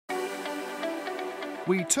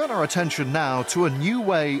We turn our attention now to a new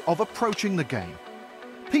way of approaching the game.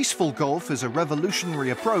 Peaceful golf is a revolutionary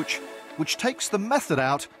approach which takes the method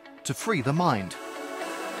out to free the mind.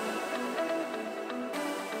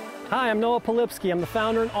 Hi, I'm Noah Pilipski. I'm the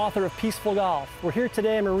founder and author of Peaceful Golf. We're here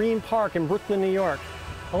today at Marine Park in Brooklyn, New York.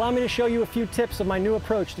 Allow me to show you a few tips of my new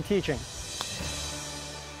approach to teaching.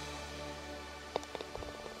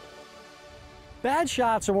 Bad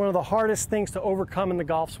shots are one of the hardest things to overcome in the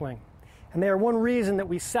golf swing, and they are one reason that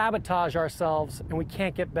we sabotage ourselves and we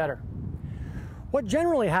can't get better. What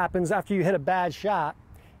generally happens after you hit a bad shot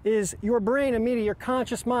is your brain immediately, your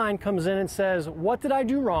conscious mind comes in and says, what did I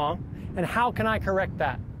do wrong and how can I correct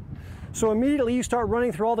that? So immediately you start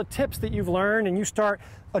running through all the tips that you've learned and you start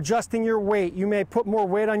adjusting your weight. You may put more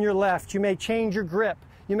weight on your left, you may change your grip,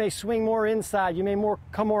 you may swing more inside, you may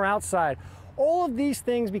come more outside. All of these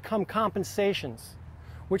things become compensations,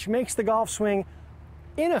 which makes the golf swing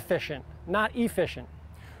inefficient, not efficient.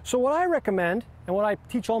 So what I recommend, and what I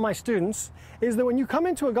teach all my students, is that when you come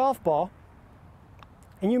into a golf ball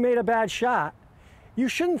and you made a bad shot, you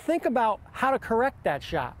shouldn't think about how to correct that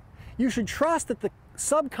shot. You should trust that the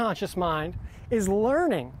subconscious mind is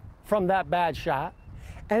learning from that bad shot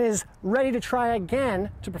and is ready to try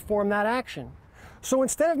again to perform that action. So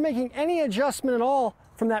instead of making any adjustment at all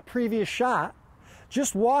from that previous shot,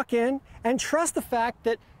 just walk in and trust the fact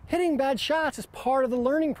that hitting bad shots is part of the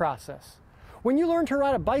learning process. When you learned to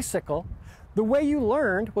ride a bicycle, the way you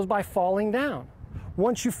learned was by falling down.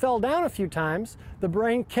 Once you fell down a few times, the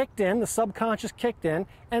brain kicked in, the subconscious kicked in,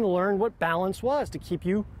 and learned what balance was to keep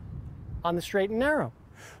you on the straight and narrow.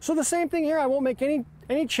 So the same thing here, I won't make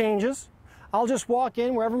any changes. I'll just walk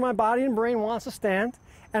in wherever my body and brain wants to stand,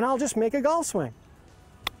 and I'll just make a golf swing.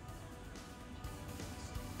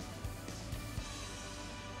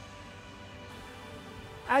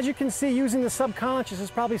 As you can see, using the subconscious is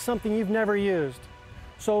probably something you've never used.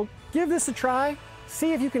 So give this a try,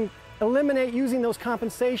 see if you can eliminate using those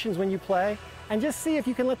compensations when you play, and just see if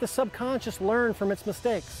you can let the subconscious learn from its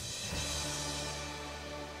mistakes.